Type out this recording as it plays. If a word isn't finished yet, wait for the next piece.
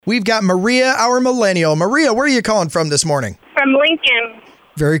We've got Maria, our millennial. Maria, where are you calling from this morning? From Lincoln.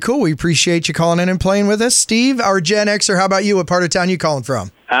 Very cool. We appreciate you calling in and playing with us. Steve, our Gen Xer, how about you? What part of town you calling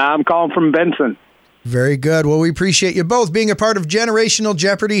from? I'm calling from Benson. Very good. Well, we appreciate you both being a part of Generational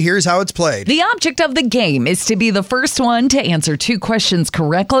Jeopardy. Here's how it's played. The object of the game is to be the first one to answer 2 questions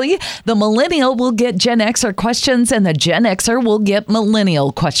correctly. The millennial will get Gen Xer questions, and the Gen Xer will get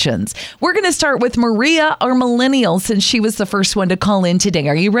millennial questions. We're going to start with Maria, our millennial, since she was the first one to call in today.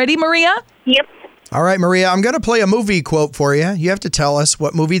 Are you ready, Maria? Yep. All right, Maria, I'm going to play a movie quote for you. You have to tell us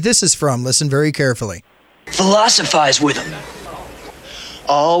what movie this is from. Listen very carefully. Philosophize with them.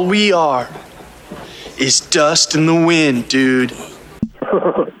 All we are is dust in the wind, dude.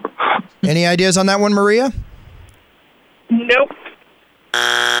 Any ideas on that one, Maria? Nope.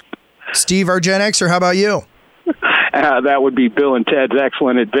 Steve, our Gen Xer, how about you? That would be Bill and Ted's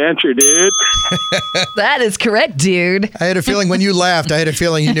Excellent Adventure, dude. That is correct, dude. I had a feeling when you laughed, I had a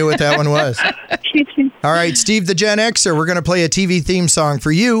feeling you knew what that one was. All right, Steve, the Gen Xer, we're going to play a TV theme song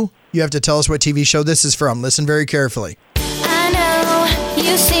for you. You have to tell us what TV show this is from. Listen very carefully. I know,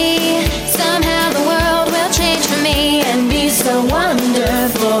 you see, somehow the world will change for me and be so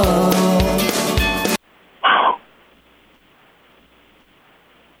wonderful.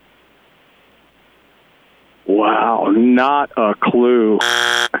 Wow, not a clue.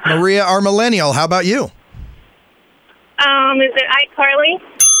 Maria, our millennial, how about you? Is it iCarly?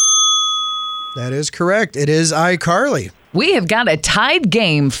 That is correct. It is iCarly. We have got a tied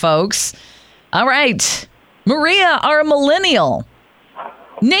game, folks. All right. Maria, our millennial.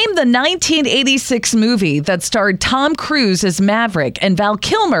 Name the 1986 movie that starred Tom Cruise as Maverick and Val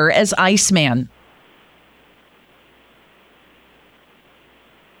Kilmer as Iceman.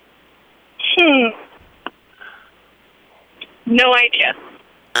 No idea.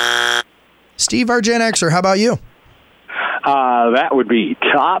 Steve, our Gen Xer, how about you? That would be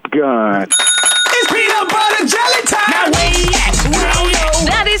Top Gun. It's peanut butter jelly time!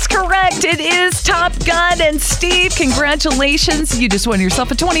 That is correct. It is Top Gun. And Steve, congratulations. You just won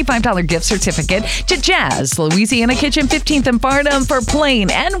yourself a $25 gift certificate to Jazz Louisiana Kitchen 15th and Barnum for playing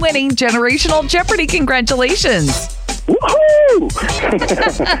and winning Generational Jeopardy. Congratulations. Woohoo!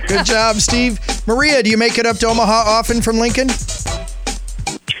 Good job, Steve. Maria, do you make it up to Omaha often from Lincoln?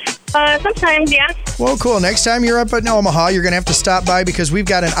 Sometimes, yeah. Well, cool. Next time you're up in Omaha, you're going to have to stop by because we've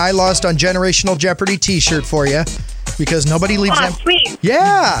got an I Lost on Generational Jeopardy t-shirt for you because nobody leaves Sweet.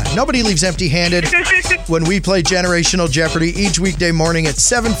 Yeah, nobody leaves empty-handed when we play Generational Jeopardy each weekday morning at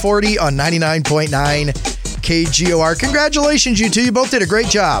 7:40 on 99.9 KGOR. Congratulations, you two. You both did a great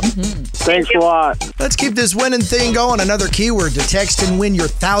job. Thanks a lot. Let's keep this winning thing going. Another keyword to text and win your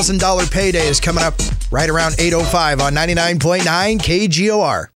 $1,000 payday is coming up right around 8:05 on 99.9 KGOR.